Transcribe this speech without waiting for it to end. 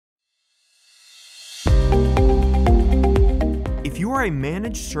you are a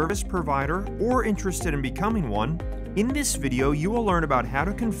managed service provider or interested in becoming one, in this video you will learn about how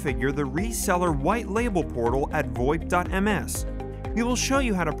to configure the reseller white label portal at VoIP.ms. We will show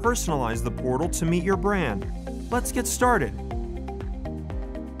you how to personalize the portal to meet your brand. Let's get started.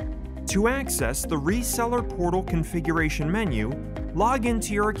 To access the reseller portal configuration menu, log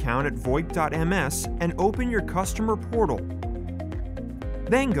into your account at VoIP.ms and open your customer portal.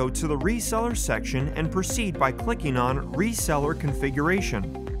 Then go to the reseller section and proceed by clicking on Reseller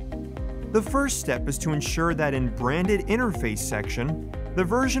Configuration. The first step is to ensure that in Branded Interface section, the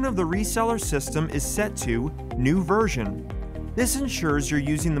version of the reseller system is set to New Version. This ensures you're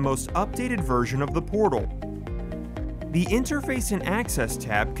using the most updated version of the portal. The Interface and Access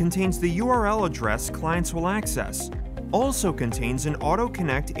tab contains the URL address clients will access. Also contains an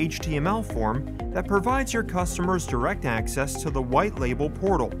Auto-Connect HTML form that provides your customers direct access to the white label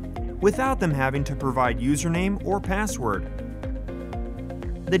portal, without them having to provide username or password.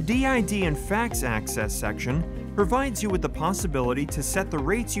 The DID and Fax Access section provides you with the possibility to set the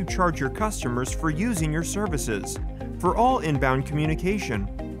rates you charge your customers for using your services, for all inbound communication.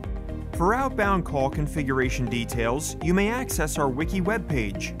 For outbound call configuration details, you may access our Wiki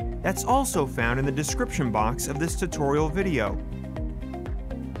webpage. That's also found in the description box of this tutorial video.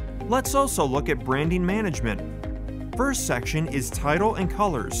 Let's also look at branding management. First section is Title and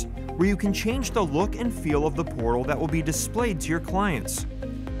Colors, where you can change the look and feel of the portal that will be displayed to your clients.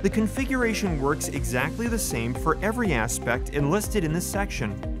 The configuration works exactly the same for every aspect enlisted in this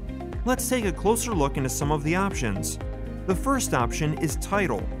section. Let's take a closer look into some of the options. The first option is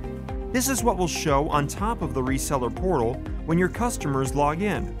Title. This is what will show on top of the reseller portal when your customers log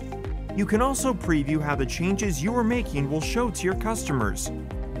in. You can also preview how the changes you are making will show to your customers.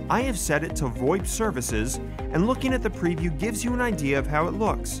 I have set it to VoIP Services, and looking at the preview gives you an idea of how it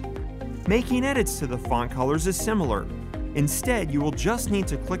looks. Making edits to the font colors is similar. Instead, you will just need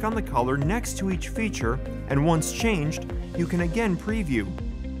to click on the color next to each feature, and once changed, you can again preview.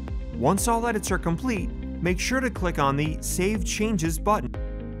 Once all edits are complete, make sure to click on the Save Changes button.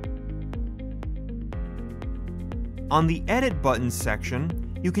 On the Edit Buttons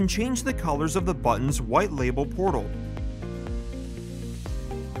section, you can change the colors of the button's white label portal.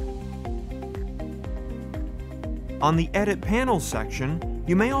 On the Edit Panels section,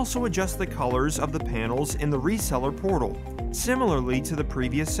 you may also adjust the colors of the panels in the reseller portal, similarly to the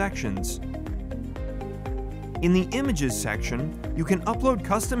previous sections. In the Images section, you can upload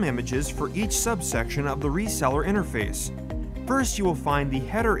custom images for each subsection of the reseller interface. First, you will find the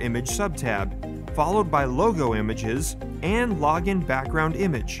Header Image subtab, followed by Logo Images and Login Background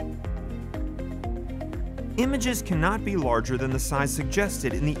Image. Images cannot be larger than the size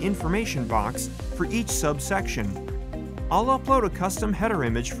suggested in the information box for each subsection. I'll upload a custom header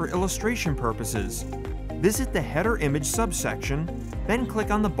image for illustration purposes. Visit the Header Image subsection, then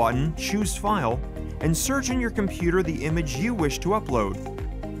click on the button Choose File, and search in your computer the image you wish to upload.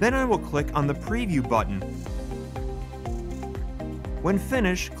 Then I will click on the Preview button. When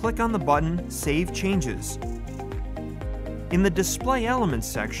finished, click on the button Save Changes. In the Display Elements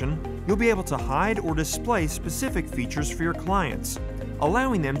section, you'll be able to hide or display specific features for your clients,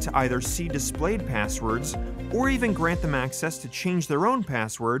 allowing them to either see displayed passwords or even grant them access to change their own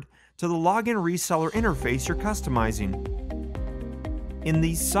password to the login reseller interface you're customizing. In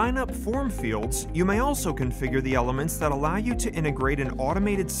the Sign Up Form fields, you may also configure the elements that allow you to integrate an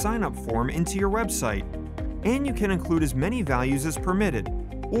automated sign-up form into your website, and you can include as many values as permitted,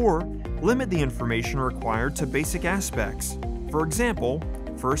 or limit the information required to basic aspects. For example,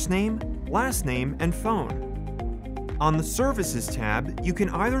 first name, last name, and phone. On the Services tab, you can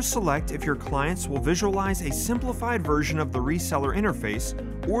either select if your clients will visualize a simplified version of the reseller interface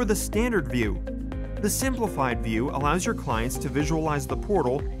or the standard view. The simplified view allows your clients to visualize the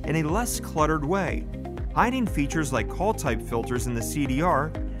portal in a less cluttered way, hiding features like call type filters in the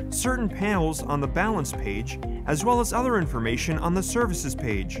CDR, certain panels on the balance page, as well as other information on the Services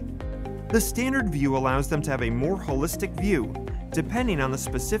page. The standard view allows them to have a more holistic view, depending on the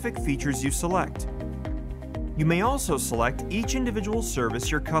specific features you select. You may also select each individual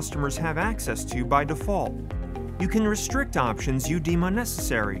service your customers have access to by default. You can restrict options you deem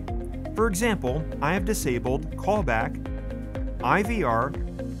unnecessary. For example, I have disabled Callback, IVR,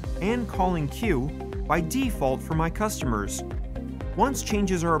 and Calling Queue by default for my customers. Once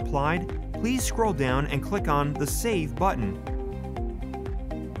changes are applied, please scroll down and click on the Save button.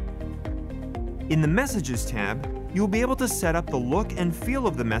 In the Messages tab, you will be able to set up the look and feel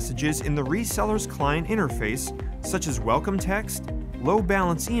of the messages in the reseller's client interface, such as welcome text, low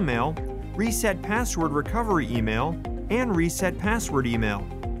balance email, reset password recovery email, and reset password email.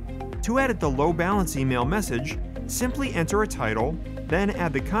 To edit the low balance email message, Simply enter a title, then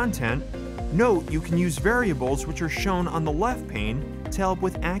add the content. Note you can use variables which are shown on the left pane to help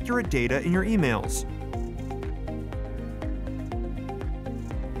with accurate data in your emails.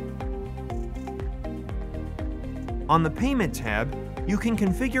 On the Payment tab, you can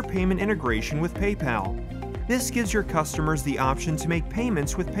configure payment integration with PayPal. This gives your customers the option to make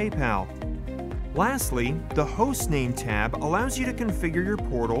payments with PayPal. Lastly, the Hostname tab allows you to configure your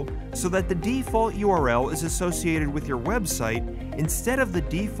portal so that the default URL is associated with your website instead of the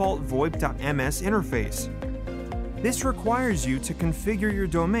default VoIP.ms interface. This requires you to configure your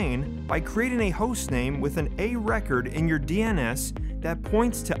domain by creating a hostname with an A record in your DNS that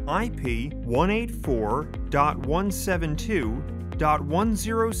points to IP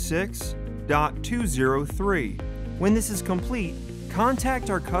 184.172.106.203. When this is complete, contact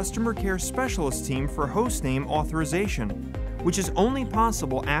our customer care specialist team for hostname authorization, which is only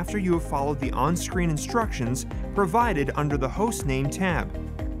possible after you have followed the on-screen instructions provided under the Hostname tab.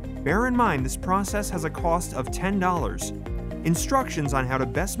 Bear in mind this process has a cost of $10. Instructions on how to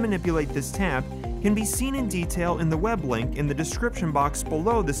best manipulate this tab can be seen in detail in the web link in the description box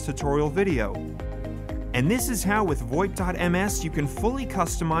below this tutorial video. And this is how with VoIP.ms you can fully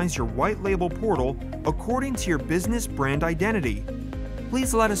customize your white label portal according to your business brand identity.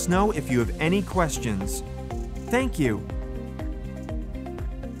 Please let us know if you have any questions. Thank you.